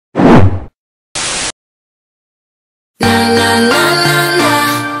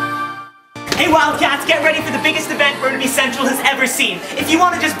get ready for the biggest event Burnaby Central has ever seen. If you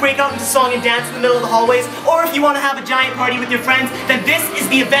want to just break out into song and dance in the middle of the hallways, or if you want to have a giant party with your friends, then this is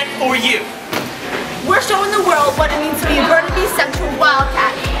the event for you. We're showing the world what it means to be a Burnaby Central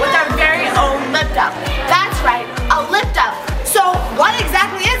Wildcat with our very own Lipdub. That's right, a Lipdub. So what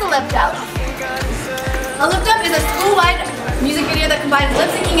exactly is a Lipdub? A Lipdub is a school-wide music video that combines lip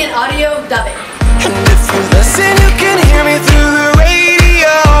syncing and audio dubbing. And if you listen, you can hear me through the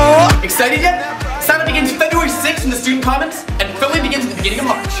radio. Excited yet? Sign up begins February 6th in the student commons, and filming begins at the beginning of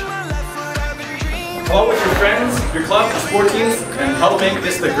March. Call with your friends, your club, your sport teams, and help make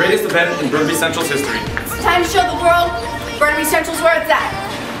this the greatest event in Burnaby Central's history. It's time to show the world Burnaby Central's where it's at.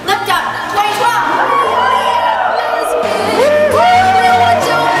 Lipdub 2012!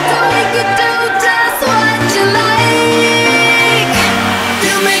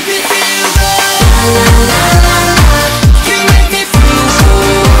 You make me feel good.